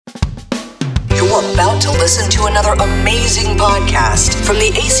about to listen to another amazing podcast from the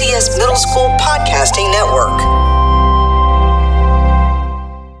ACS Middle School Podcasting Network.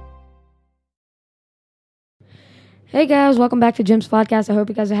 Hey guys, welcome back to Jim's Podcast. I hope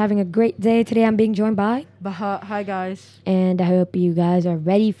you guys are having a great day. Today I'm being joined by Baha. Hi guys. And I hope you guys are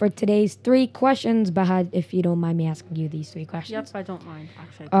ready for today's 3 questions. Baha, if you don't mind me asking you these 3 questions. Yep, I don't mind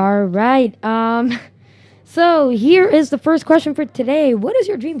actually. All right. So here is the first question for today. What is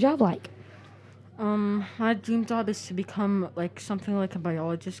your dream job like? My dream job is to become something like a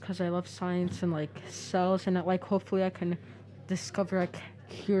biologist because I love science and cells, and hopefully I can discover a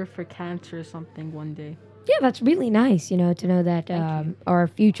cure for cancer or something one day. Yeah, that's really nice, to know that our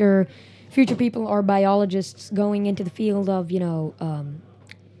future people are biologists going into the field of,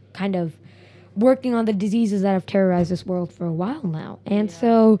 kind of working on the diseases that have terrorized this world for a while now. And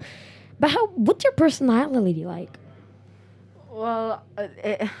so, but what's your personality like? Well,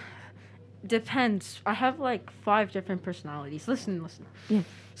 it depends. I have 5 different personalities. Listen. Yeah.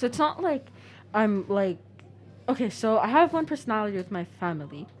 So it's not I'm okay, so I have one personality with my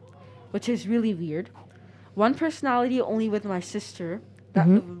family, which is really weird. One personality only with my sister. That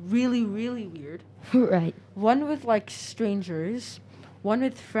really, really weird. Right. One with strangers, one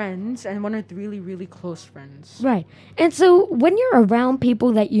with friends, and one with really, really close friends. Right. And so when you're around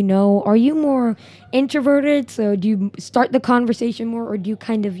people that you know, are you more introverted? So do you start the conversation more, or do you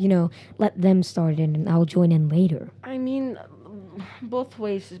kind of, let them start it and I'll join in later? I mean, both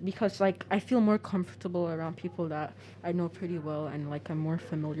ways, because I feel more comfortable around people that I know pretty well and I'm more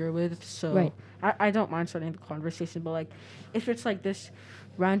familiar with. So right. I don't mind starting the conversation, but if it's this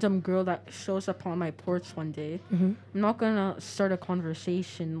random girl that shows up on my porch one day, I'm not gonna start a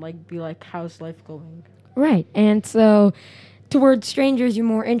conversation be how's life going? Right. And so towards strangers you're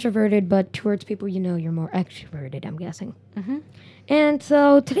more introverted, but towards people you're more extroverted, I'm guessing. And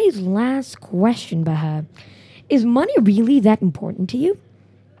so today's last question, Baha, is money really that important to you?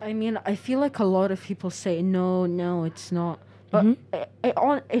 I mean, I feel a lot of people say no, it's not, but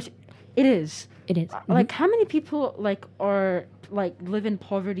it is. It is. How many people are live in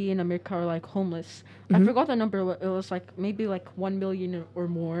poverty in America, or homeless? I forgot the number. It was maybe 1 million or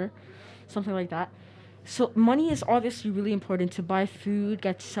more, something like that. So money is obviously really important to buy food,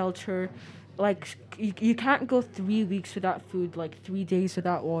 get shelter. You can't go 3 weeks without food, 3 days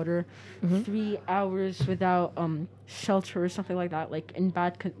without water, 3 hours without shelter or something like that, in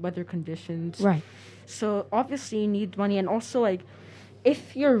bad weather conditions. Right. So obviously you need money, and also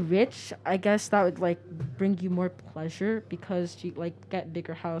if you're rich, I guess that would bring you more pleasure because you get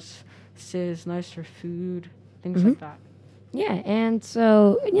bigger houses, nicer food, things like that. Yeah, and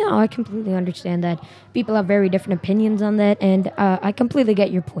so, I completely understand that people have very different opinions on that, and I completely get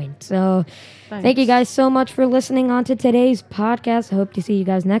your point. So, Thank you guys so much for listening on to today's podcast. I hope to see you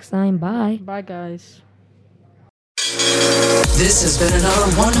guys next time. Bye. Bye, guys. This has been another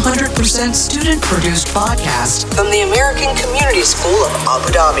 100% student-produced podcast from the American Community School of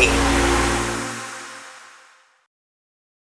Abu Dhabi.